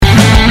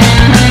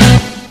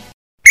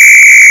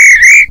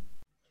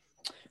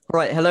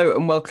Right, hello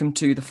and welcome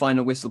to the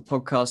Final Whistle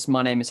podcast.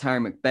 My name is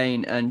Harry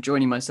McBain, and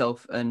joining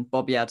myself and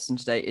Bobby Addison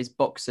today is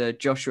Boxer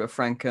Joshua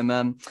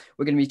Frankham.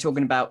 We're going to be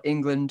talking about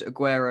England,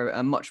 Aguero,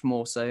 and much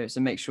more. So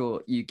make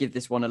sure you give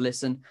this one a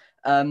listen.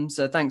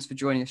 So thanks for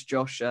joining us,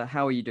 Josh.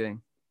 How are you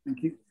doing?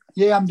 Thank you.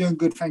 Yeah, I'm doing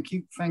good. Thank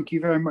you. Thank you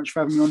very much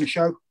for having me on the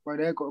show. Right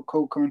there, got a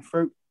call coming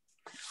through.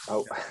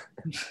 Oh,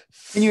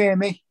 Can you hear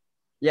me?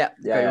 Yeah.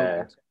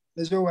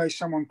 There's always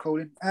someone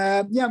calling.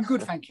 Yeah, I'm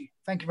good. Thank you.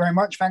 Thank you very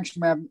much. Thanks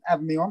for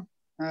having me on.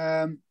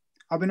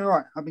 I've been all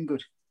right. I've been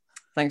good.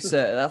 Thanks,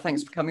 sir.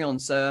 Thanks for coming on.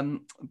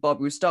 So, Bob,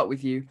 we'll start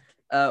with you.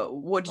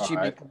 What did you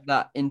make of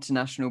that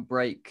international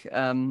break?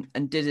 And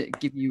did it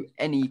give you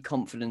any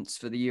confidence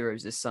for the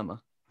Euros this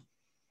summer?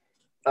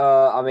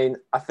 I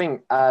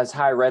think as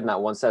Harry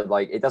Redknapp once said,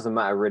 it doesn't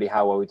matter really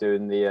how well we do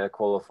in the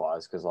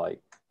qualifiers because,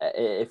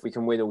 if we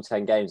can win all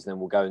 10 games, then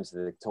we'll go into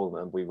the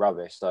tournament and be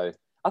rubbish. So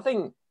I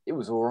think it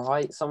was all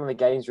right. Some of the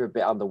games were a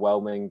bit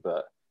underwhelming,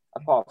 but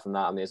apart from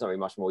that, there's not really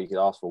much more you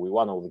could ask for. We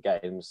won all the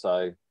games.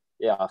 So,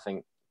 yeah, I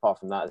think apart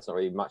from that, there's not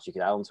really much you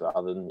could add on to it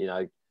other than,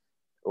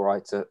 all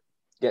right to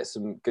get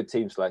some good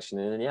team selection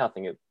in. And, yeah, I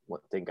think it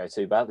didn't go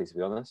too badly, to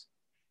be honest.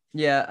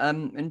 Yeah,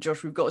 and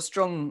Josh, we've got a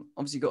strong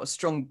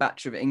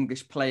batch of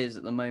English players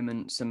at the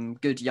moment, some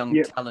good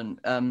young talent.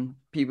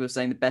 People are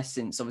saying the best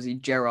since, obviously,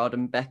 Gerrard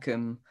and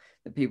Beckham,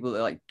 the people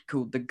that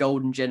called the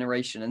golden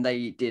generation, and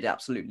they did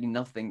absolutely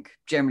nothing,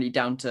 generally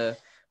down to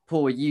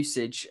poor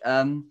usage.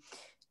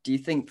 Do you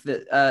think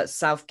that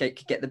Southgate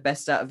could get the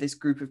best out of this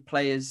group of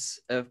players,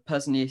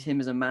 personally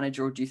him as a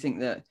manager, or do you think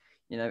that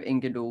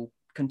England will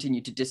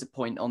continue to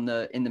disappoint in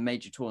the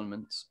major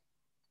tournaments?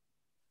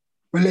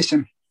 Well,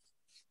 listen,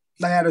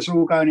 they had us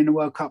all going in the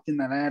World Cup,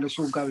 didn't they? They had us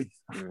all going.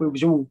 We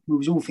was all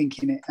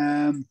thinking it.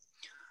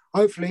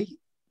 Hopefully,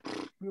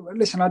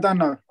 listen, I don't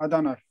know.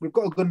 We've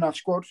got a good enough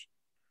squad.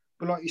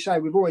 But like you say,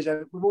 we've always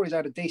had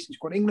a decent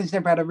squad. England's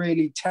never had a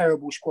really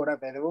terrible squad,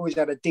 have they? They've always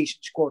had a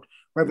decent squad,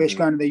 whether it's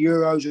going to the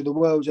Euros or the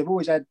Worlds. They've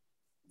always had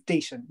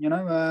decent, But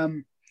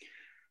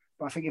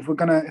I think if we're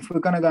gonna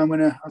go and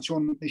win a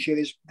tournament this year,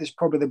 this is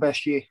probably the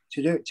best year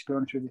to do it. To be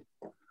honest with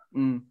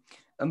you.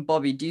 And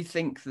Bobby, do you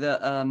think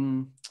that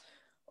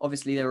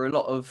obviously there are a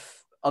lot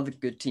of other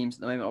good teams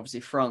at the moment? Obviously,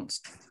 France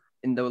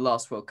in the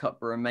last World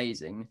Cup were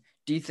amazing.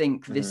 Do you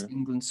think this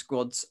England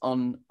squad's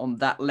on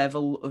that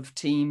level of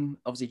team?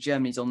 Obviously,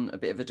 Germany's on a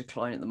bit of a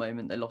decline at the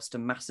moment. They lost to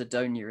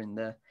Macedonia in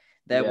their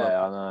World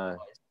Cup. I know.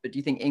 But do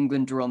you think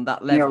England are on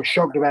that level? Yeah, I was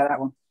shocked about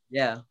that one.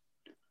 Yeah.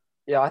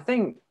 Yeah, I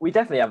think we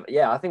definitely have.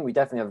 Yeah, I think we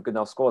definitely have a good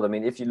enough squad.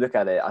 If you look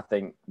at it, I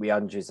think we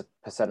 100%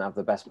 have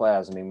the best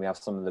players. We have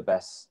some of the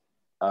best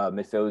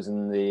midfielders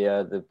in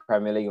the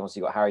Premier League. Also,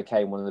 you've got Harry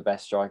Kane, one of the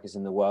best strikers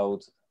in the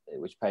world,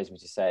 which pays me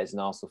to say as an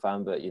Arsenal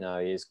fan, but he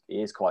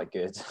is quite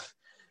good.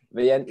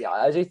 But yeah,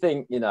 I do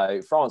think,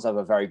 France have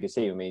a very good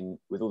team.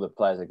 With all the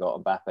players they've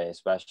got, Mbappe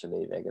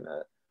especially, they're going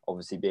to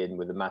obviously be in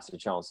with a massive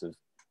chance of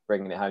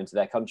bringing it home to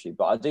their country.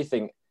 But I do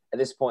think at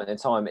this point in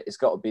time, it's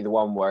got to be the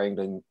one where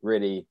England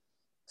really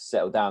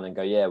settle down and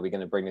go, yeah, we're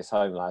going to bring this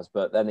home, lads.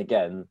 But then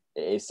again,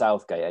 it is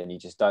Southgate and you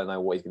just don't know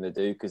what he's going to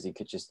do because he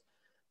could just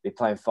be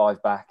playing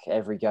 5 back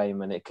every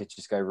game and it could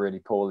just go really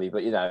poorly.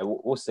 But,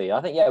 we'll see. I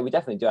think, we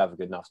definitely do have a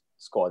good enough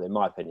squad, in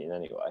my opinion,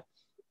 anyway.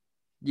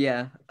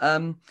 Yeah.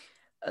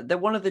 They're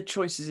one of the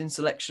choices in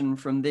selection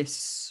from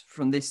this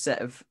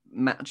set of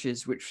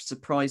matches, which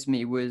surprised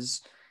me,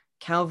 was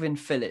Calvin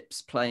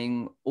Phillips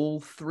playing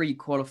all 3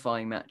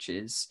 qualifying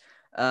matches.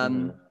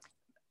 Southgate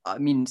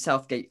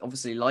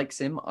obviously likes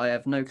him. I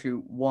have no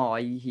clue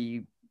why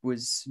he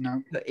was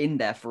put in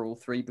there for all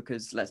 3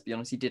 because, let's be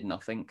honest, he did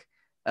nothing.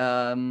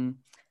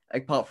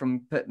 Apart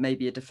from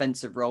maybe a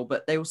defensive role,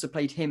 but they also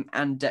played him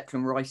and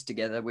Declan Rice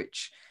together,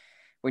 which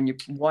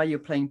why you're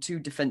playing 2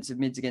 defensive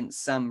mids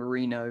against San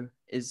Marino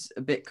is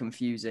a bit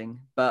confusing.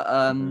 But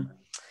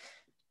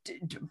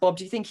Bob,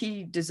 do you think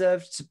he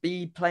deserved to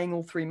be playing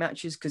all 3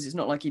 matches? Because it's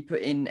not like he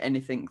put in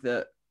anything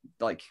that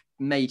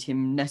made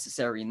him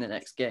necessary in the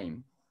next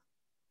game.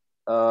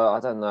 I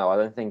don't know. I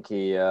don't think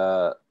he.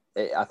 I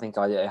think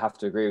I have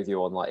to agree with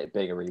you on it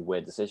being a really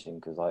weird decision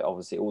because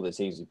obviously all the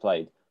teams we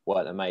played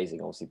weren't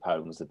amazing. Obviously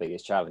Poland was the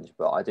biggest challenge,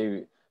 but I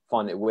do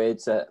find it weird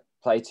to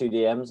play 2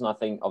 DMs, and I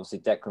think obviously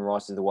Declan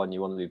Rice is the one you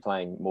want to be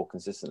playing more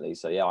consistently.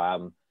 So yeah, I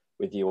am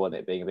with you on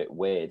it being a bit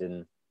weird,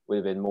 and would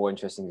have been more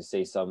interesting to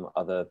see some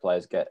other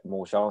players get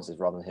more chances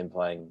rather than him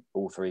playing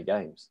all 3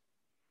 games.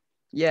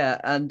 Yeah,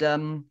 and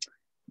there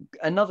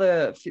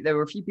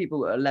were a few people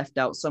that are left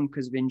out, some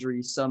because of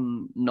injury,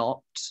 some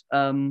not.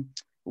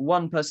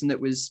 One person that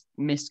was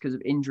missed because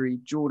of injury,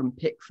 Jordan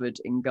Pickford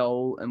in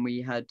goal, and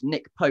we had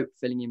Nick Pope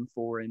filling in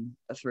for him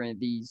through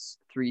these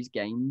 3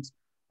 games.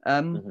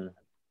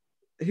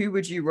 Who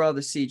would you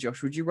rather see,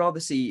 Josh? Would you rather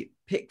see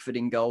Pickford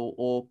in goal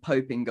or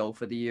Pope in goal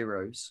for the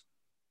Euros?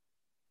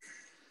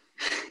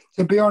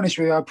 To be honest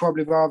with you, I'd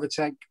probably rather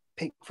take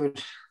Pickford.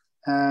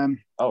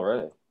 Oh,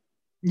 really?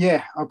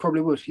 Yeah, I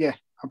probably would. Yeah,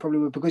 I probably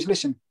would. Because,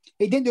 listen,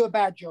 he didn't do a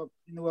bad job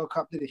in the World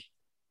Cup, did he?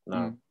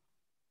 No.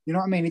 You know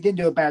what I mean? He didn't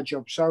do a bad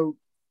job. So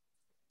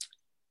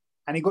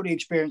and he got the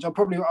experience. I'll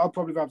probably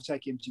rather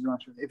take him, to be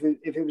honest with you.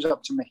 If it was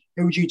up to me,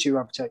 who would you two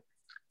rather take?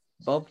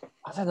 Bob?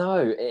 I don't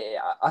know.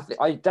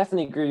 I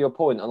definitely agree with your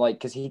point. Like,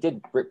 because he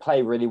did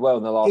play really well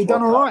in the last. He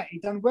done World all Cup. right. He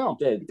done well.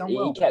 He did.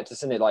 He kept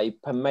us in it. Like,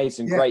 he made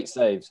some great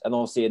saves, and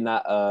obviously in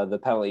that the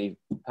penalty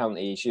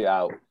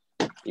shootout,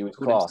 he was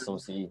class.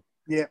 Obviously,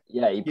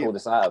 he pulled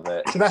us out of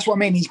it. So that's what I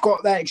mean. He's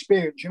got that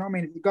experience. You know what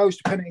I mean? If he goes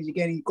to penalties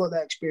again, he's got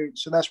that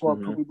experience. So that's why I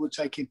probably would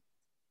take him.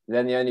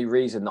 Then the only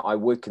reason that I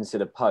would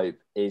consider Pope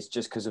is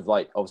just because of,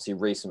 like, obviously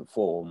recent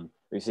form.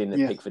 We've seen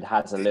that Pickford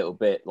has a little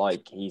bit,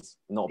 like, he's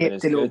not been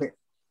as good.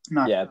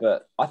 No. Yeah,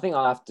 but I think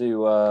I'll have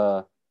to,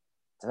 I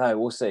don't know,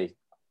 we'll see.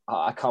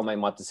 I can't make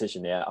my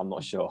decision yet. I'm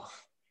not sure.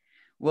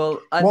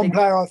 Well, one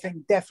player I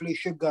think definitely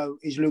should go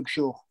is Luke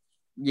Shaw.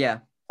 Yeah.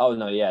 Oh,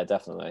 no, yeah,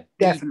 definitely.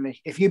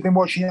 Definitely. If you've been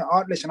watching it,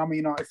 listen, I'm a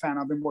United fan.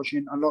 I've been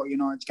watching a lot of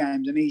United's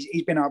games, and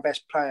he's been our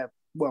best player,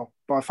 well,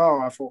 by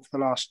far, I thought, for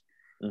the last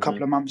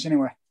couple of months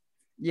anyway.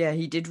 Yeah,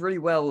 he did really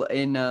well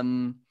in,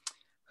 I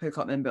can't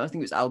remember, I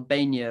think it was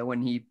Albania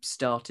when he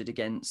started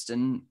against,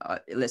 and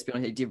let's be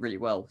honest, he did really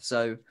well.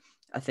 So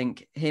I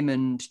think him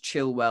and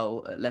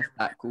Chilwell at left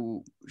back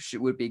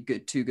would be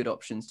two good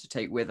options to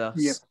take with us.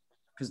 Yep.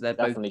 Because they're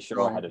definitely both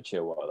sure ahead of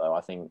Chilwell, though.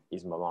 I think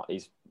he's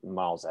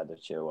miles ahead of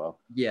Chilwell.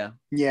 Yeah.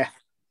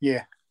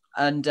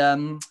 And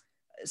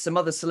some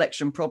other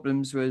selection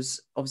problems was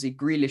obviously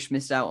Grealish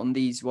missed out on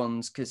these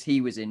ones because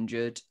he was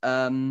injured.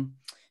 Do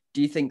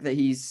you think that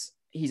he's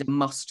a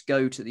must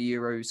go to the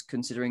Euros,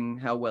 considering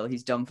how well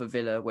he's done for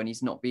Villa when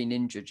he's not been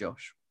injured,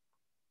 Josh?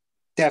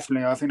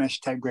 Definitely, I think they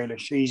should take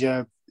Grealish. He's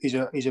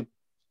a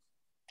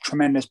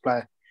tremendous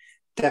player.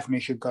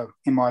 Definitely should go,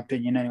 in my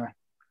opinion, anyway.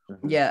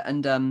 Yeah,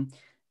 and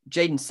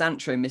Jadon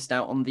Sancho missed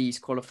out on these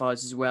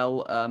qualifiers as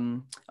well.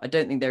 I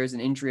don't think there is an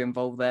injury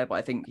involved there, but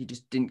I think he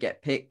just didn't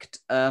get picked.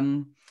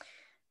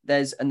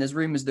 There's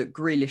rumours that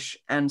Grealish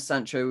and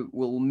Sancho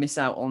will miss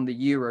out on the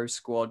Euro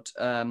squad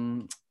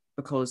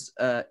because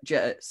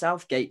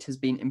Southgate has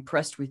been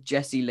impressed with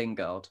Jesse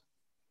Lingard.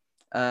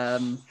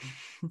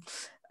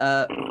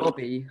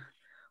 Bobby,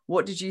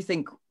 what did you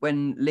think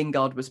when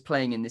Lingard was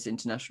playing in this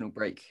international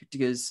break?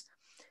 Because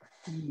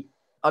in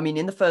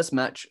the first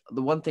match,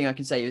 the one thing I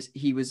can say is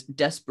he was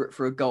desperate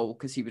for a goal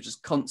because he was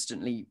just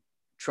constantly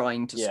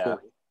trying to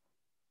score.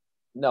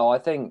 No, I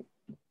think,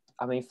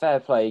 fair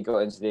play, he got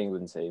into the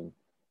England team.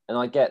 And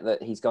I get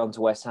that he's gone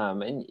to West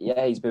Ham. And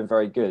he's been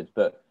very good.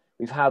 But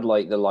we've had,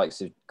 like, the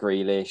likes of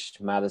Grealish,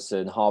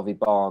 Maddison, Harvey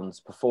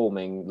Barnes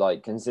performing,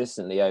 like,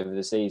 consistently over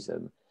the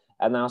season.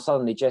 And now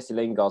suddenly Jesse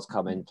Lingard's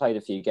come in, played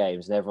a few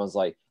games, and everyone's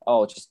like,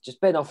 oh,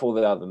 just bin off all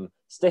the other them,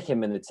 stick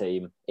him in the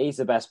team. He's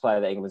the best player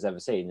that England's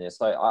ever seen. And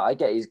it's like, I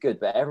get he's good,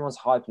 but everyone's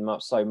hyping him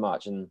up so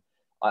much. And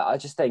I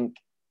just think,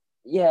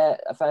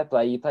 a fair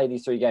play, you play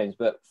these 3 games.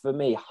 But for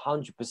me,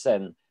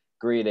 100%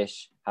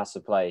 Grealish has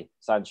to play,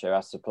 Sancho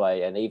has to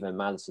play, and even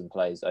Maddison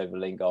plays over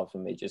Lingard for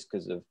me just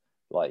because of,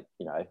 like,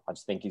 I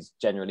just think he's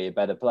generally a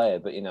better player.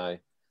 But,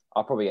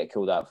 I'll probably get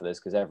called out for this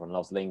because everyone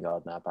loves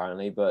Lingard now,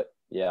 apparently. But,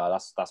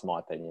 that's my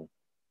opinion.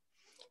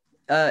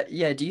 Do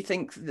you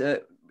think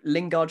that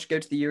Lingard should go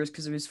to the Euros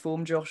because of his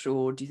form, Josh,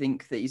 or do you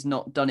think that he's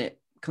not done it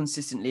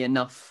consistently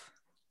enough?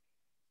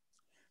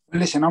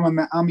 Listen, I'm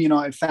a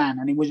United fan,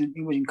 and he wasn't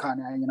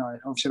cutting out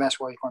United. Obviously, that's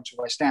why he went to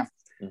West Ham.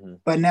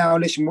 But now,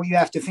 listen, what you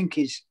have to think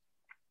is,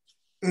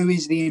 who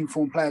is the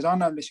informed players? I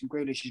know, listen,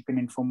 Grealish has been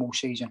in form all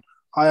season.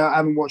 I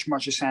haven't watched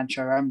much of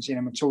Sancho. I haven't seen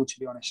him at all, to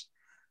be honest.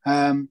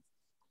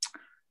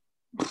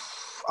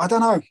 I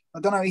don't know.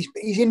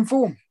 He's in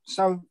form,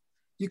 so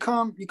you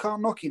can't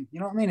knock him. You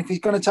know what I mean? If he's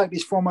going to take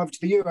this form over to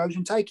the Euros,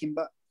 and take him.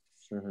 But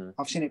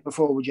I've seen it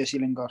before with Jesse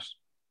Lingard.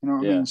 You know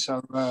what I mean?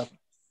 So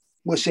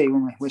we'll see,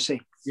 won't we? We'll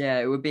see. Yeah,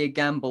 it would be a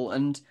gamble.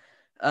 And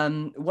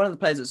one of the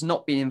players that's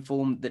not been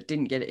informed that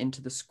didn't get it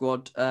into the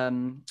squad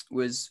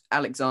was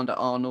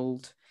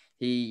Alexander-Arnold.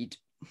 He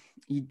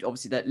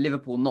obviously, that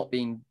Liverpool not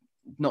doing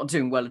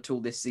well at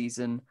all this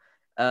season.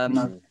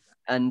 No.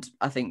 And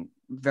I think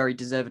very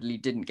deservedly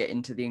didn't get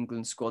into the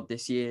England squad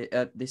this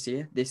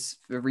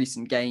for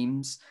recent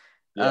games.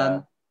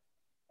 Yeah.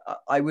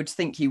 I would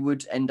think he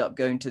would end up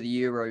going to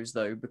the Euros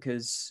though,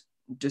 because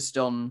just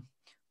on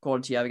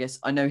quality, I guess.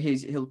 I know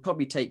he'll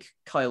probably take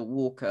Kyle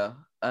Walker.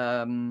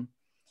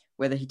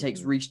 Whether he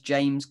takes Reece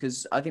James,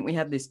 because I think we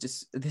had this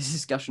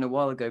discussion a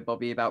while ago,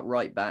 Bobby, about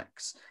right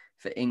backs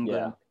for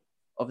England. Yeah.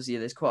 Obviously,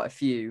 there's quite a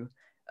few.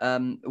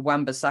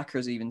 Wan-Bissaka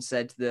has even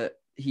said that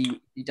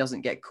he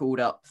doesn't get called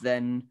up,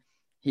 then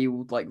he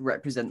will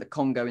represent the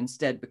Congo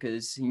instead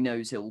because he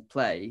knows he'll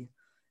play.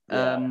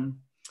 Yeah. Who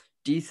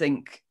do you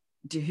think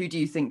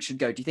should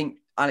go? Do you think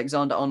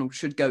Alexander-Arnold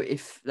should go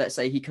if, let's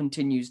say, he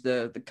continues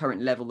the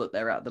current level that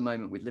they're at the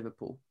moment with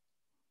Liverpool?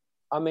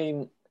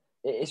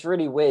 It's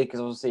really weird because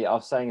obviously I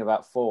was saying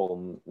about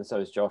form, and so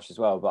is Josh as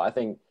well, but I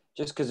think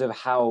just because of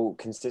how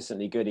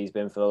consistently good he's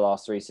been for the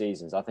last 3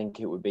 seasons, I think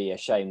it would be a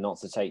shame not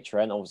to take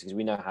Trent, obviously, because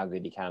we know how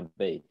good he can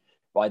be.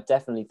 But I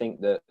definitely think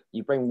that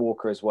you bring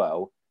Walker as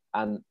well,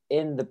 and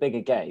in the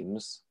bigger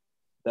games,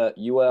 that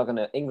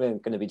England are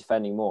going to be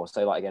defending more.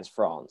 So like against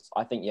France,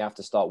 I think you have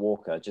to start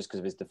Walker just because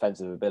of his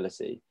defensive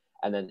ability.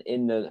 And then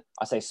in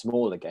I say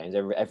smaller games,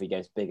 every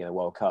game's big in a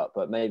World Cup,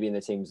 but maybe in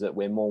the teams that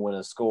we're more willing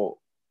to score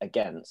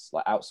against,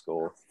 like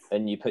outscore,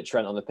 then you put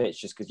Trent on the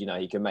pitch just because,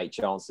 he can make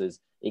chances,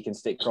 he can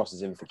stick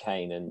crosses in for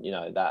Kane, and,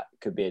 that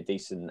could be a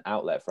decent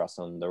outlet for us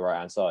on the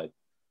right-hand side.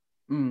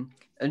 And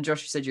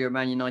Josh, you said you're a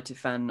Man United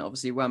fan.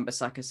 Obviously,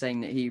 Wan-Bissaka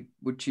saying that he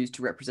would choose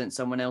to represent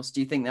someone else. Do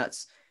you think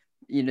that's,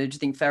 do you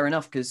think fair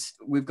enough? Because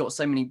we've got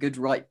so many good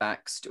right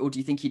backs, or do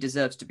you think he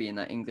deserves to be in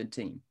that England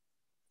team?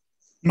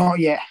 Not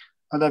yet.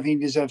 I don't think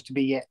he deserves to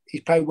be yet.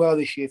 He's played well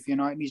this year for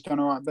United. He's done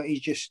all right, but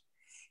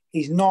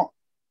he's not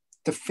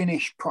the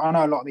finished. I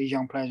know a lot of these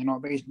young players are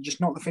not, but he's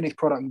just not the finished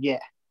product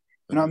yet.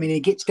 You know what I mean? He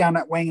gets down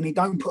that wing and he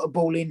don't put a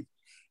ball in.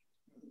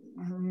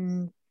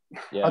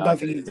 I don't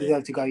think he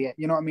deserves to go yet.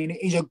 You know what I mean?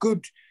 He's a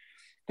good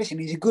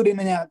in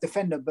and out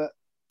defender, but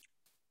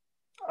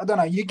I don't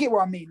know. You get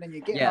what I mean. Then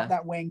you get up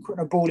that wing,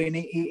 putting a ball in.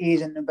 He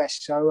isn't the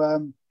best.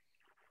 So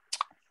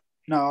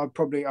no, I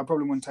probably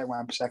wouldn't take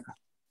Wan-Bissaka.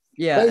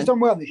 Yeah, but he's done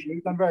well this year.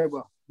 He's done very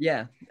well.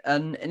 Yeah,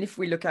 and if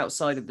we look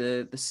outside of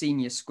the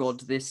senior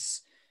squad,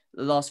 the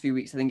last few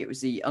weeks, I think it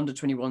was the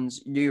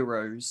under-21s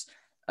Euros.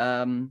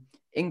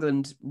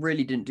 England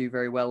really didn't do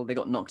very well. They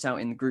got knocked out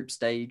in the group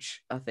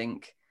stage. I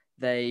think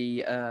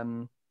they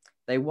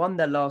won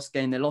their last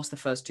game. They lost the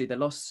first two.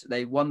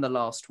 They won the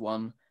last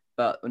one,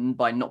 but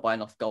not by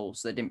enough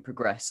goals. They didn't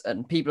progress.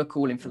 And people are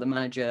calling for the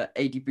manager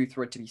Adi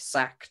Boothroyd to be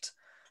sacked.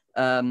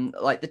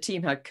 Like the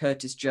team had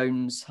Curtis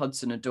Jones,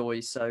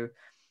 Hudson-Odoi, so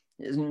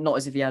it's not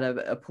as if he had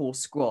a poor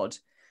squad.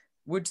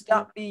 Would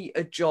that be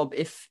a job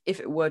if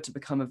it were to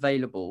become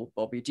available,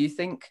 Bobby? Do you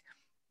think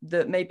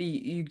that maybe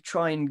you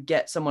try and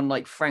get someone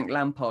like Frank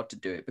Lampard to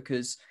do it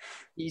because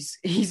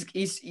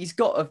he's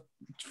got a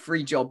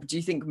free job? Do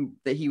you think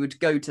that he would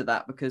go to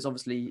that? Because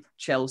obviously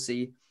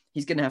Chelsea,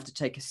 he's going to have to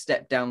take a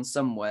step down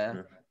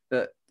somewhere,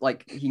 but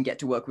like he can get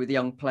to work with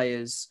young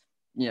players.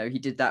 He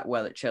did that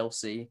well at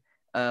Chelsea.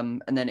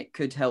 And then it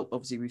could help.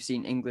 Obviously, we've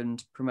seen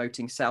England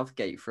promoting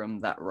Southgate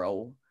from that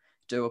role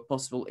to a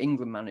possible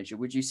England manager.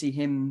 Would you see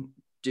him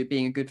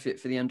being a good fit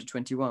for the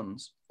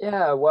under-21s?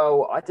 Yeah,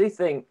 well, I do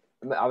think,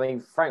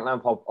 Frank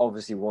Lampard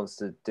obviously wants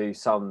to do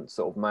some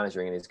sort of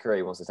managing in his career.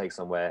 He wants to take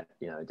somewhere,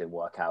 it didn't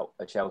work out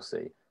at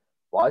Chelsea.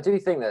 But I do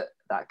think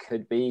that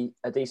could be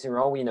a decent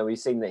role. We've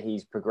seen that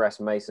he's progressed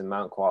Mason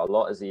Mount quite a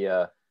lot as he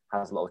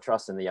has a lot of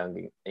trust in the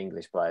young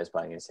English players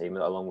playing his team,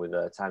 along with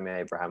Tammy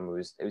Abraham,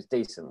 it was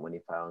decent when he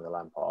played under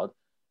Lampard.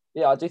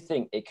 Yeah, I do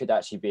think it could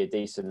actually be a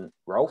decent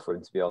role for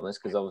him, to be honest,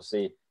 because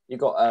obviously you've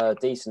got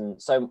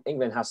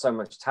England has so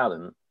much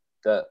talent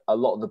that a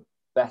lot of the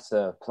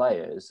better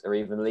players are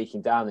even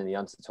leaking down in the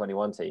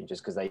under-21 team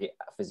just because they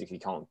physically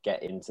can't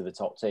get into the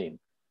top team.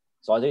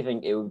 So I do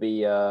think it would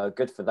be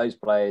good for those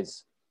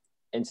players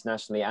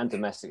internationally and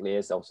domestically.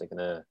 Is obviously going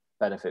to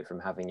benefit from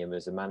having him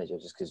as a manager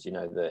just because,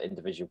 the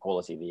individual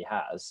quality that he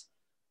has.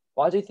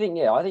 But I do think,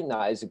 I think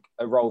that is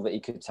a role that he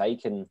could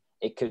take and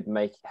it could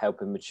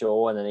help him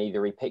mature. And then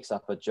either he picks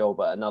up a job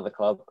at another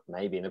club,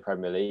 maybe in the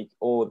Premier League,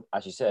 or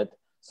as you said,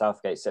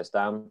 Southgate sets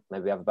down,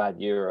 maybe have a bad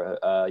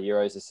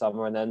Euros this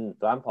summer and then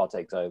Lampard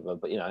takes over.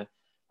 But,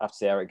 have to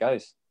see how it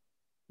goes.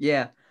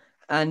 Yeah.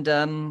 And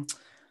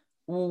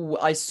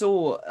I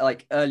saw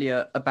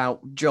earlier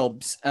about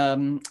jobs,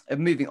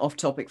 moving off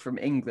topic from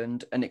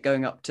England and it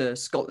going up to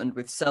Scotland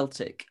with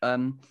Celtic.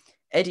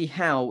 Eddie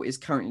Howe is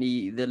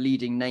currently the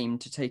leading name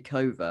to take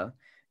over.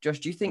 Josh,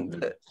 do you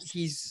think that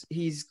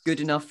he's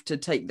good enough to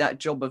take that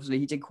job? Obviously,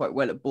 he did quite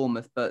well at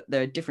Bournemouth, but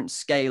they're a different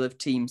scale of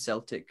team,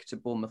 Celtic to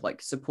Bournemouth,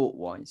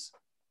 support-wise.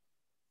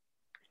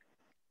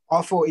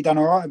 I thought he done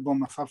all right at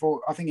Bournemouth.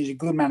 I think he's a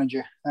good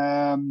manager.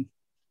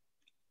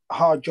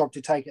 Hard job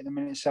to take at the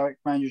minute. Celtic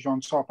managers are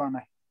on top, aren't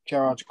they?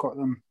 Gerrard's got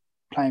them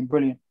playing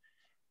brilliant.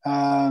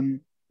 Why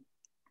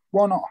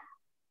not?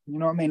 You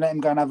know what I mean? Let him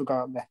go and have a go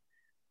up there.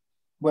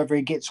 Whether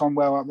he gets on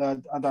well up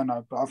there, I don't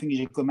know, but I think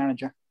he's a good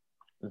manager.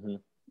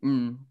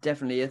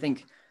 Definitely. I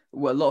think a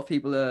lot of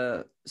people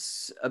are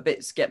a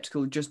bit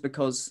skeptical just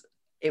because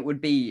it would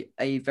be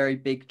a very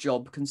big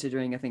job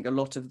considering I think a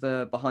lot of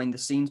the behind the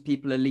scenes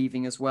people are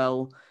leaving as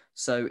well.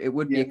 So it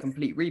would be a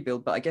complete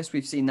rebuild. But I guess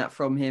we've seen that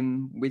from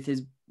him with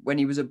when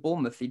he was at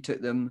Bournemouth, he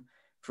took them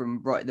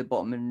from right at the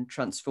bottom and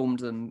transformed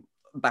them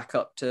back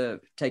up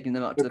to taking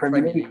them up to the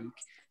Premier League.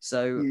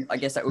 So I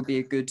guess that would be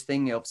a good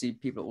thing. Obviously,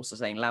 people are also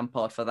saying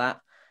Lampard for that.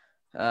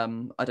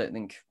 I don't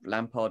think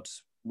Lampard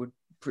would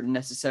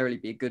necessarily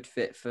be a good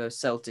fit for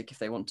Celtic if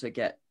they want to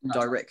get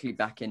directly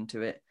back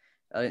into it.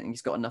 I don't think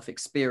he's got enough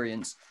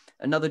experience.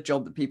 Another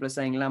job that people are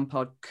saying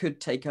Lampard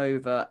could take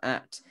over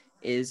at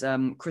is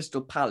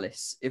Crystal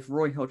Palace. If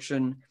Roy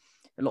Hodgson,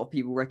 a lot of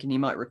people reckon he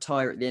might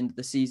retire at the end of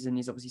the season.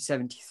 He's obviously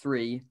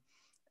 73.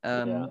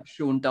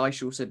 Sean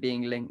Dyche also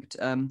being linked.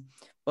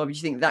 Bob, do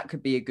you think that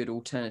could be a good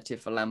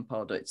alternative for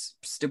Lampard? It's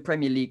still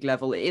Premier League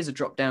level. It is a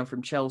drop down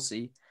from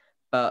Chelsea,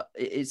 but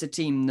it's a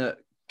team that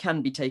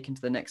can be taken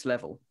to the next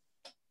level.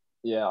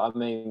 Yeah,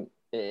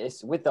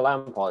 it's with the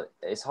Lampard,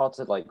 it's hard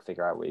to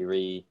figure out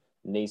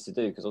needs to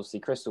do, because obviously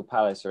Crystal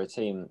Palace are a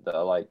team that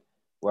are like,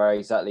 where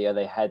exactly are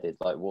they headed?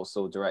 Like, what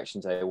sort of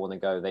direction do they want to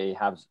go? They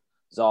have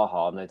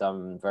Zaha, and they've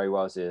done very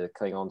well to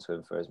cling on to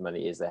him for as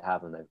many years they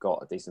have, and they've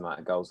got a decent amount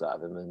of goals out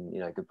of him,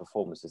 and good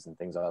performances and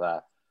things like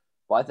that.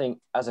 But I think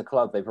as a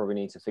club, they probably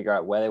need to figure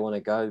out where they want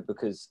to go,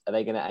 because are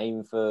they going to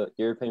aim for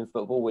European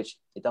football, which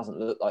it doesn't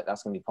look like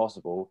that's going to be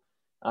possible.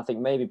 I think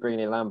maybe bringing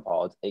in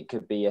Lampard, it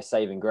could be a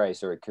saving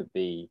grace, or it could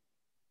be,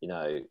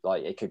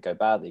 like it could go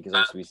badly, because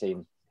obviously we've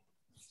seen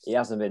he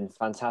hasn't been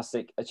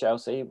fantastic at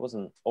Chelsea. He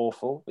wasn't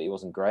awful, but he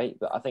wasn't great.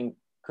 But I think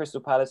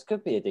Crystal Palace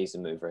could be a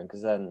decent move for him,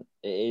 because then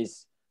it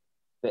is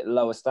a bit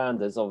lower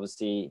standards.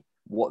 Obviously,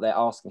 what they're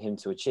asking him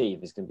to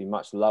achieve is going to be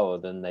much lower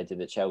than they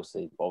did at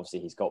Chelsea. But obviously,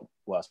 he's got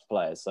worse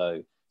players,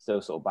 so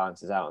still sort of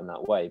balances out in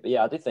that way. But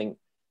yeah, I do think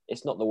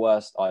it's not the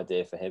worst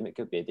idea for him. It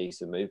could be a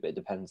decent move, but it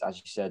depends, as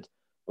you said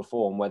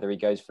before, on whether he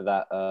goes for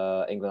that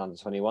England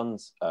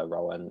under-21s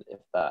role, and if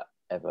that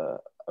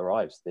ever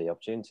arrives, the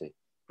opportunity.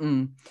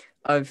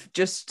 I've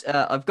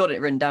got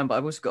it written down, but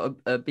I've also got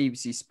a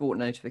BBC Sport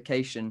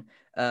notification.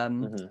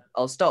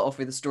 I'll start off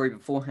with a story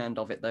beforehand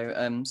of it, though.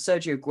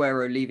 Sergio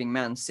Aguero leaving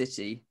Man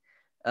City,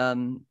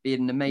 being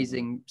an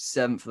amazing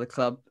servant for the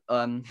club,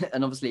 and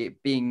obviously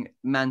it being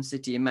Man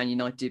City and Man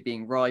United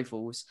being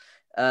rivals.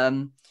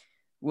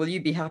 Will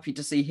you be happy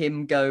to see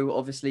him go?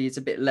 Obviously, it's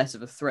a bit less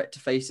of a threat to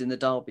face in the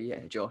derby,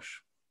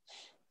 Josh.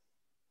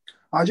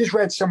 I just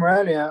read somewhere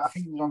earlier, I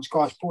think it was on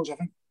Sky Sports, I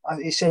think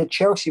it said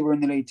Chelsea were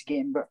in the lead to get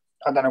him, but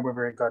I don't know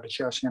whether he'd go to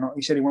Chelsea or not.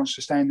 He said he wants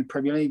to stay in the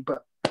Premier League,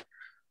 but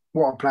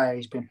what a player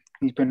he's been.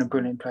 He's been a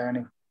brilliant player,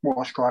 and what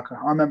a striker.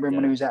 I remember him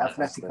when he was at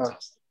Atletico.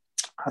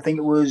 I think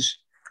it was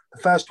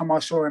the first time I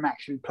saw him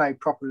actually play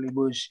properly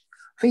was,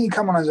 I think he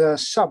came on as a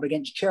sub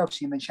against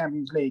Chelsea in the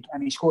Champions League,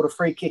 and he scored a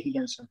free kick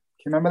against them.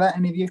 Do you remember that,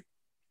 any of you?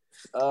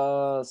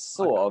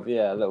 Sort of,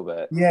 yeah, a little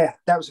bit. Yeah,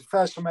 that was the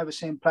first time I ever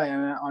seen him play,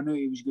 and I knew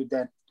he was good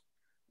then.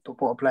 But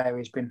what a player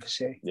he's been for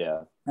City.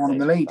 Yeah. Won him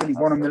the league, didn't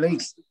he? Won him the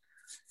league.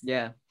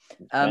 Yeah.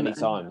 Many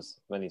times.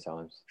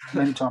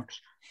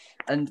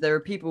 And there are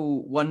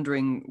people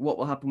wondering what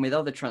will happen with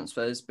other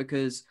transfers,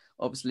 because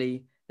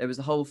obviously there was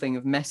the whole thing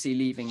of Messi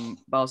leaving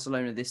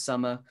Barcelona this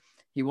summer.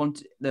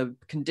 The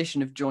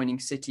condition of joining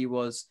City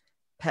was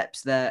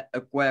Pep's there,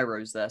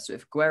 Aguero's there. So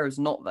if Aguero's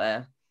not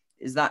there,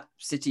 is that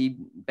City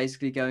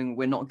basically going,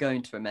 we're not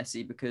going to a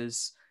Messi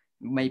because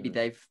maybe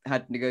they've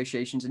had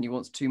negotiations and he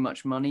wants too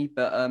much money?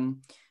 But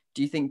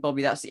do you think,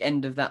 Bobby, that's the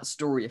end of that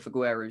story if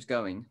Aguero's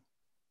going?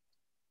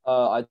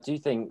 I do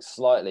think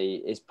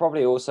slightly. It's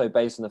probably also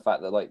based on the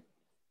fact that, like,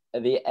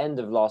 at the end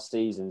of last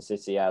season,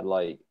 City had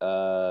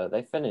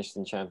they finished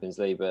in Champions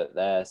League, but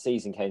their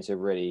season came to a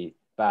really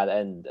bad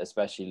end,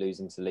 especially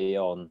losing to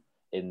Lyon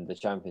in the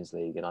Champions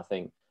League. And I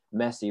think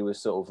Messi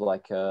was sort of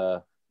like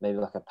maybe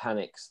like a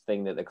panic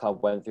thing that the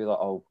club went through, like,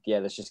 oh yeah,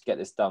 let's just get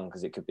this done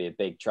because it could be a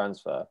big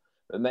transfer.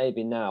 But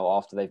maybe now,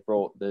 after they've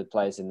brought the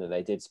players in that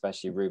they did,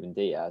 especially Ruben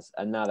Diaz,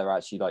 and now they're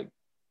actually like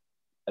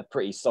a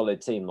pretty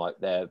solid team, like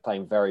they're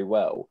playing very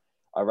well,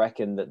 I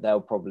reckon that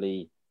they'll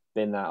probably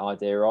bin that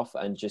idea off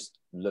and just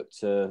look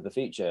to the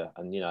future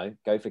and,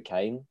 go for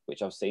Kane,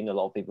 which I've seen a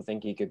lot of people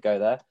think he could go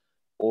there,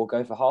 or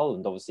go for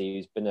Haaland. Obviously,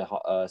 he's been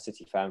a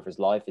City fan for his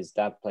life. His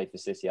dad played for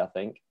City, I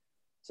think.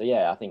 So,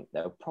 yeah, I think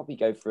they'll probably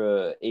go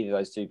for either of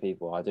those two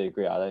people. I do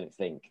agree. I don't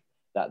think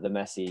that the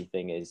Messi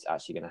thing is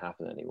actually going to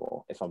happen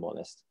anymore, if I'm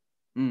honest.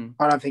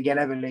 I don't think he'll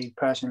ever leave,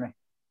 personally.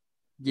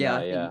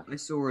 Yeah, I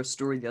saw a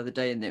story the other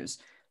day and it was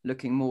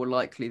looking more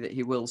likely that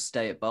he will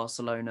stay at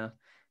Barcelona.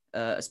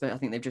 Especially, I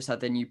think they've just had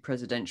their new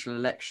presidential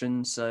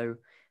election, so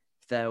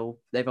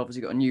they've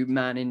obviously got a new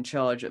man in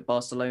charge at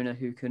Barcelona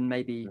who can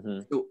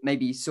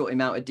maybe sort him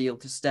out a deal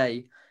to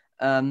stay.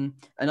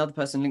 Another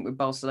person linked with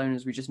Barcelona,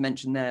 as we just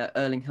mentioned there,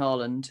 Erling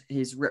Haaland.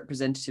 His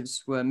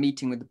representatives were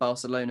meeting with the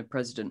Barcelona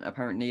president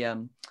apparently at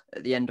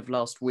the end of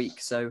last week,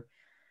 so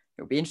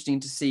it'll be interesting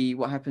to see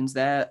what happens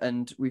there.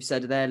 And we've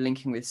said they're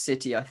linking with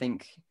City. I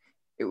think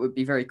it would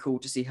be very cool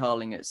to see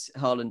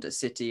Haaland at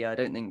City. I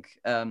don't think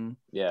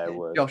it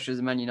would. Josh, as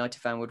a Man United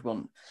fan, would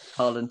want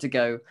Haaland to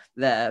go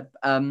there.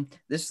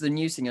 This is the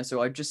news thing,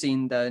 so I've just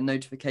seen the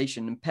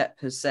notification, and Pep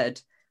has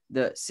said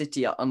that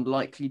City are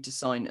unlikely to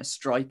sign a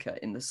striker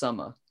in the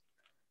summer.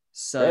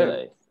 So,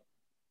 really?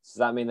 Does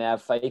that mean they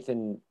have faith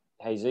in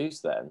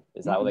Jesus then?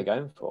 Is that what they're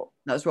going for?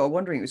 That's what I'm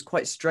wondering. It was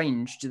quite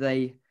strange.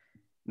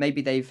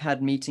 Maybe they've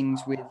had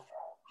meetings with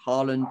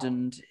Haaland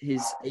and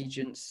his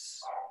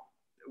agents.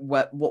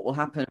 What will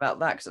happen about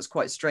that? Because that's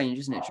quite strange,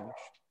 isn't it, Josh?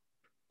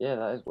 Yeah,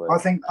 that is weird. I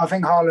think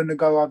Haaland will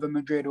go either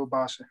Madrid or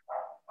Barca.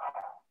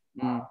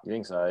 You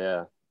think so?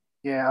 Yeah.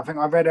 Yeah, I think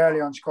I read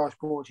earlier on Sky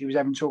Sports he was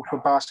having talks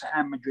with Barca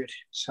and Madrid.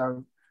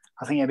 So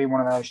I think it'll be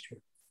one of those two.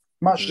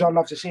 Much as I'd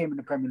love to see him in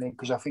the Premier League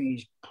because I think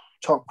he's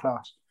top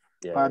class.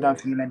 Yeah, but I don't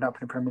think he'll end up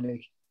in the Premier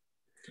League.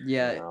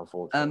 Yeah. No,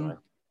 unfortunately.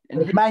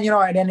 If Man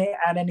United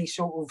had any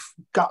sort of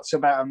guts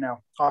about him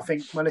now, I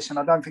think, well, listen,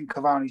 I don't think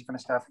Cavani's going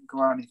to stay. I think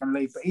Cavani's going to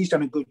leave, but he's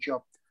done a good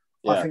job.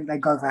 Yeah. I think they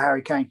go for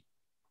Harry Kane.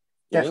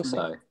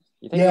 Definitely.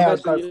 You think so? Yeah,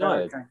 I'd go for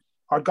Harry Kane.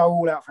 I'd go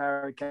all out for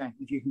Harry Kane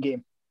if you can get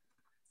him.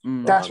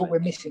 That's what we're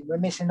missing. We're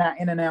missing that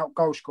in and out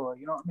goal scorer.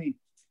 You know what I mean?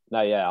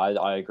 No, yeah,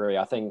 I agree.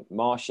 I think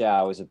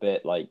Martial is a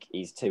bit like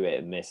he's too hit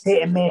and miss.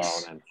 Hit and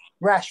miss.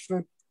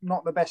 Rashford,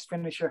 not the best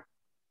finisher.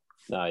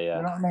 No, yeah.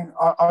 You know what I mean?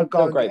 I'd go.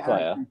 Still a great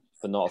player,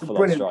 but not a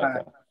full-on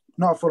striker. Player.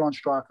 Not a full-on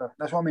striker.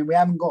 That's what I mean. We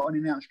haven't got an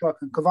in-and-out striker.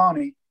 And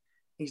Cavani,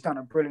 he's done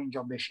a brilliant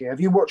job this year. Have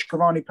you watched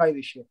Cavani play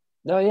this year?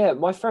 No, yeah.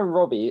 My friend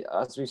Robbie,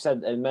 as we've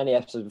said in many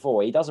episodes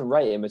before, he doesn't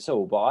rate him at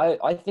all. But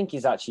I think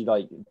he's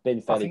actually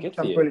been fairly good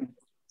for you. Brilliant.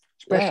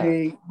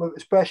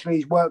 Especially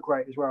his work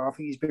rate as well. I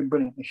think he's been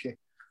brilliant this year.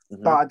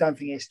 Mm-hmm. But I don't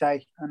think he'll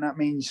stay. And that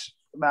means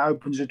that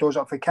opens the doors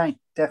up for Kane.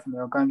 Definitely,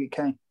 I'll go and get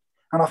Kane.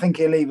 And I think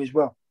he'll leave as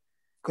well.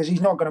 Because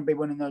he's not going to be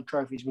winning those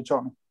trophies with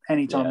Tottenham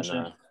anytime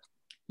soon. No.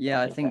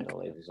 Yeah, I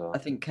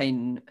think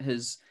Kane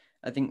has.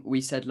 I think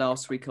we said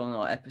last week on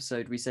our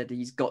episode, we said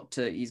he's got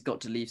to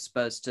leave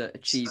Spurs to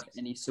achieve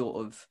any sort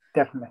of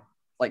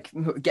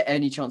get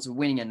any chance of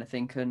winning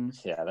anything. And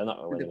yeah, they're not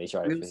going to win any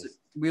trophies.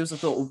 We also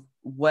thought of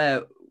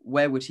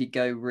where would he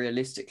go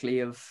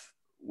realistically?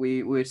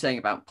 We were saying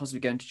about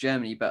possibly going to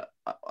Germany, but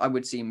I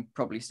would see him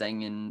probably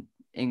staying in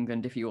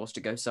England if he was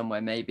to go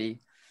somewhere.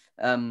 Maybe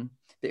it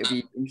would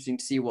be interesting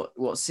to see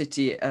what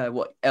City,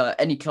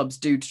 any clubs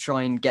do to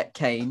try and get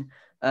Kane.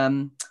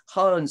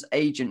 Haaland's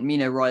agent,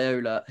 Mino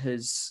Raiola,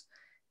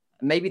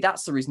 maybe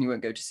that's the reason he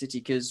won't go to City,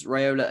 because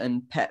Raiola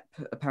and Pep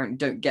apparently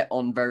don't get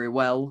on very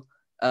well.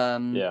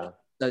 So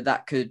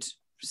that could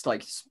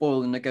just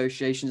spoil the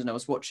negotiations. And I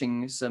was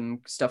watching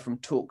some stuff from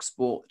Talk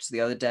Sports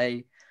the other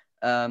day,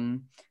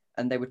 and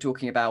they were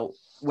talking about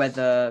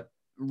whether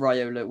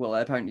Raiola, well,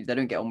 apparently they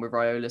don't get on with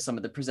Raiola, some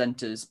of the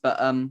presenters, but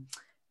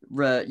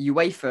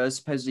UEFA is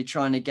supposedly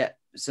trying to get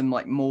some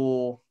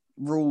more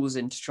rules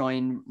in to try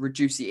and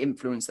reduce the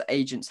influence that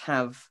agents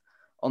have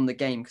on the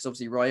game, because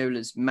obviously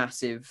Raiola's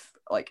massive.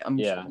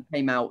 He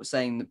came out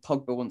saying that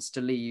Pogba wants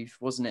to leave,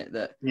 wasn't it?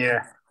 That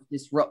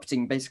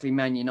disrupting basically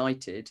Man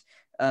United.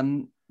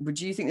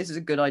 Would you think this is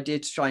a good idea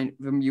to try and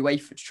from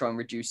UEFA to try and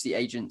reduce the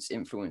agents'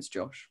 influence,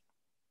 Josh?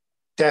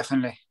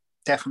 Definitely,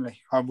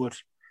 I would.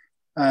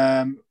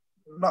 I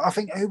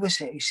think who was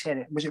it who said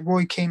it? Was it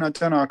Roy Keane? I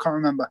don't know. I can't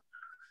remember.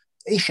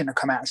 He shouldn't have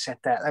come out and said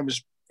that. That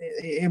was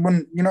it.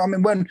 Wouldn't, you know what I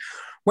mean?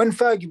 When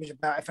Fergie was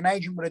about, if an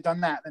agent would have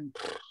done that, then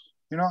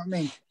you know what I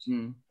mean.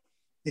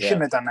 He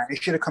shouldn't have done that. He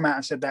should have come out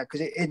and said that,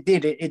 because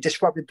it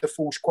disrupted the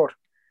full squad.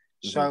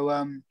 Mm-hmm.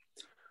 So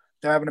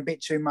they're having a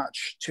bit too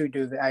much to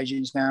do with the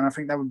agents now, and I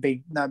think that would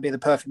be the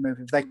perfect move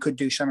if they could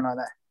do something like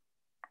that.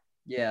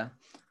 Yeah,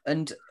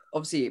 and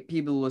obviously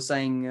people were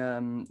saying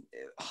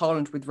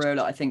Haaland with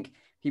Raiola. I think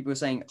people were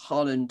saying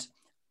Haaland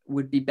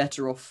would be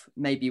better off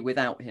maybe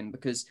without him,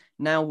 because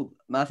now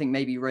I think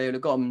maybe Raiola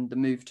got him the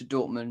move to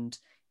Dortmund.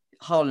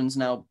 Haaland's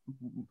now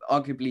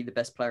arguably the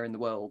best player in the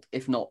world,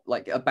 if not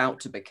about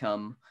to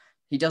become.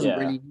 He doesn't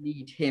really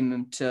need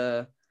him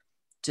to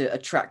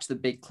attract the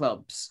big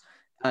clubs.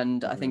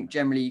 And I think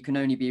generally you can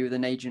only be with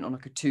an agent on a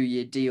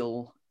 2-year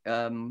deal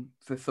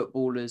for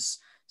footballers.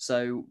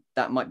 So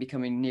that might be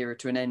coming nearer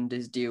to an end,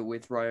 his deal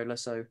with Raiola.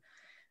 So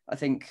I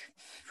think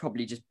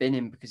probably just bin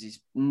him, because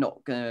he's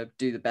not going to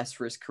do the best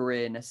for his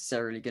career,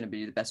 necessarily going to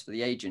be the best for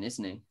the agent,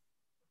 isn't he?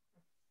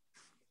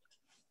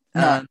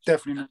 No,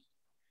 definitely not.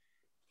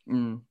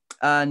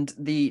 And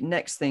the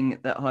next thing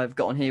that I've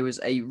got on here was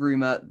a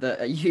rumour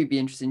that you'd be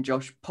interested in,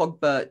 Josh.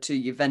 Pogba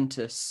to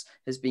Juventus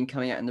has been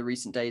coming out in the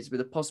recent days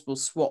with a possible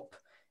swap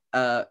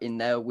in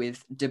there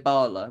with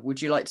Dybala.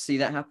 Would you like to see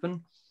that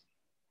happen?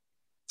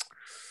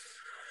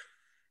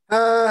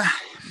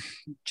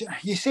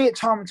 You see it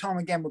time and time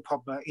again with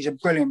Pogba. He's a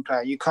brilliant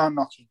player. You can't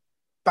knock him.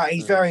 But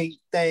he's very,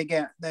 there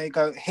you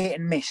go, hit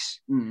and miss.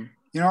 You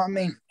know what I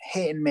mean?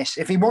 Hit and miss.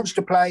 If he wants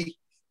to play,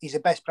 he's the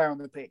best player on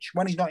the pitch.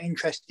 When he's not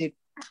interested,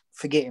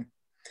 forget him.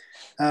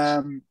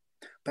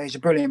 But he's a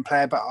brilliant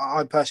player. But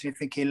I personally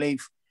think he'll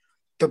leave.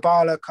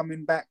 Dybala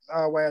coming back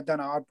our way, I don't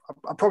know.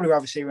 I'd probably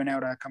rather see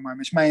Ronaldo come home.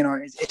 It's Man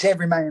United. It's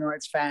every Man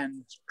United's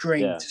fan's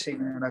dream to see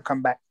Ronaldo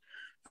come back.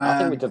 I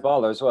think with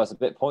Dybala as well, it's a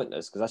bit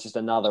pointless, because that's just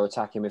another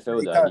attacking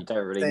midfielder, and you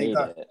don't really need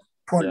it.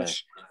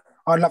 Pointless.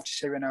 Yeah. I'd love to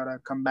see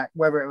Ronaldo come back.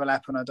 Whether it will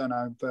happen, I don't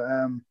know. But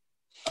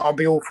I'll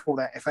be all for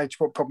that if they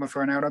swap Pogba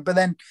for Ronaldo. But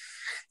then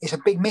it's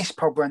a big miss,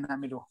 Pogba in that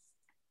middle.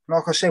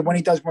 Like I said, when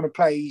he does want to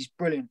play, he's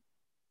brilliant.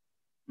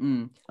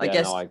 I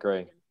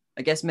agree.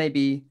 I guess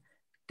maybe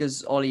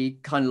because Ollie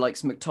kind of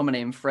likes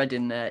McTominay and Fred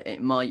in there,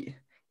 it might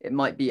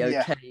be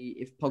okay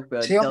if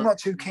Pogba. See, I'm not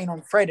too keen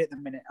on Fred at the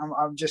minute.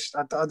 I'm just,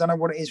 I don't know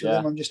what it is with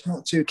him. I'm just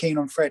not too keen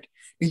on Fred.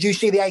 Did you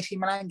see the AC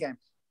Milan game?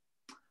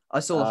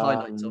 I saw the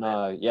highlights of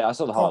it. Yeah, I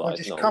saw the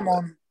highlights. Just come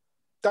on,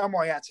 done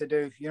what he had to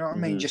do. You know what I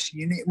mean? Just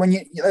you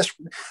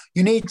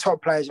need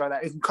top players like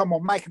that who can come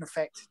on, make an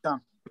effect.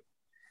 Done.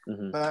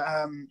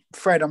 But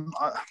Fred,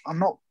 I'm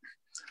not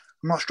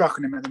struck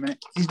on him at the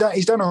minute.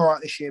 He's done all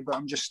right this year, but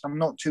I'm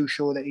not too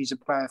sure that he's a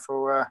player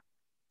for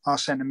our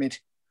centre mid.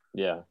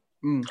 Yeah.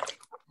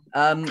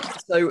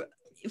 So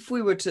if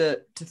we were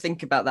to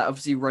think about that,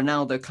 obviously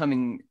Ronaldo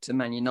coming to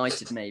Man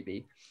United,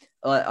 maybe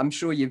I'm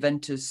sure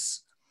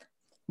Juventus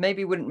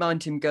maybe wouldn't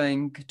mind him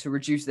going to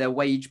reduce their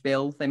wage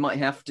bill. They might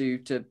have to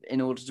in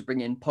order to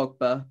bring in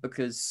Pogba,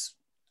 because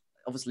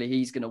obviously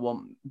he's going to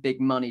want big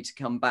money to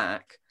come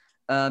back.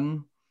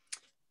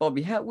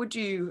 Bobby,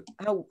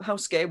 how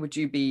scared would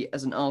you be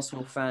as an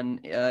Arsenal fan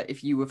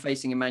if you were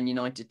facing a Man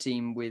United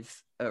team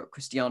with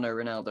Cristiano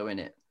Ronaldo in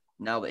it,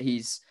 now that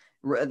he's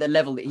at the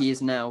level that he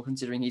is now,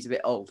 considering he's a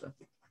bit older?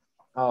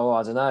 Oh,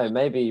 I don't know.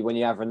 Maybe when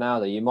you have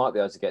Ronaldo, you might be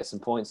able to get some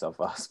points off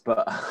us,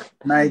 but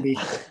maybe.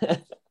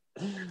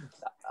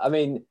 I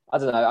mean, I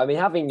don't know. I mean,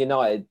 having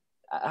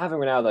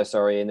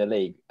Ronaldo, in the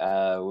league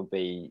would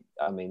be.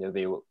 I mean,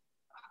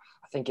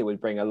 I think it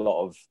would bring a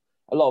lot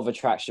of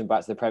attraction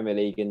back to the Premier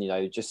League,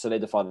 and just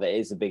solidify that it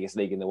is the biggest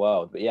league in the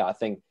world. But yeah, I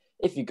think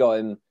if you got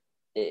him,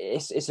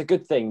 it's a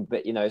good thing.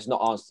 But it's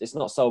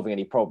not solving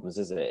any problems,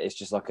 is it? It's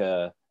just like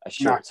a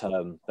short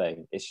term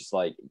thing. It's just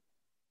like,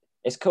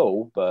 it's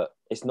cool, but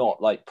it's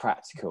not like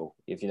practical,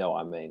 if you know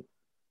what I mean.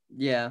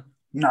 Yeah.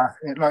 No,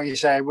 like you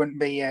say, it wouldn't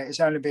be. It's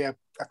only be a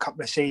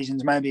couple of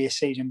seasons, maybe a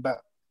season,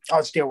 but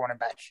I'd still want him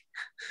back.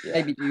 Yeah.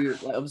 Maybe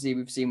obviously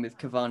we've seen with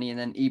Cavani and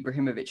then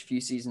Ibrahimovic a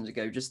few seasons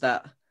ago, just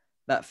that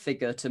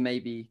figure to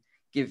maybe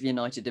give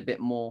United a bit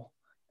more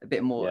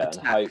attack.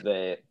 And hope that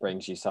it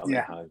brings you something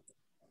home.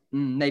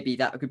 Maybe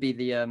that could be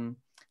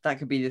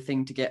the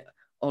thing to get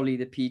Ollie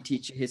the PE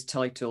teacher his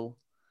title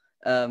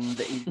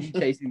that he's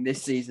chasing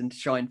this season, to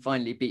try and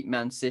finally beat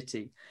Man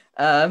City.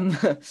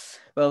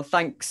 Well,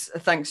 thanks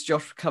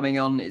Josh for coming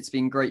on. It's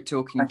been great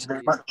talking to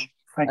you. Thank you very much.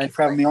 Thank you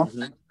for having me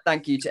on.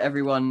 Thank you to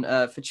everyone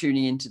for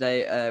tuning in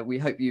today. We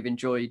hope you've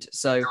enjoyed.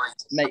 So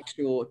make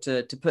sure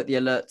to put the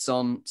alerts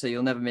on so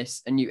you'll never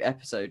miss a new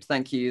episode.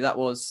 Thank you. That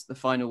was the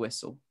final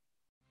whistle.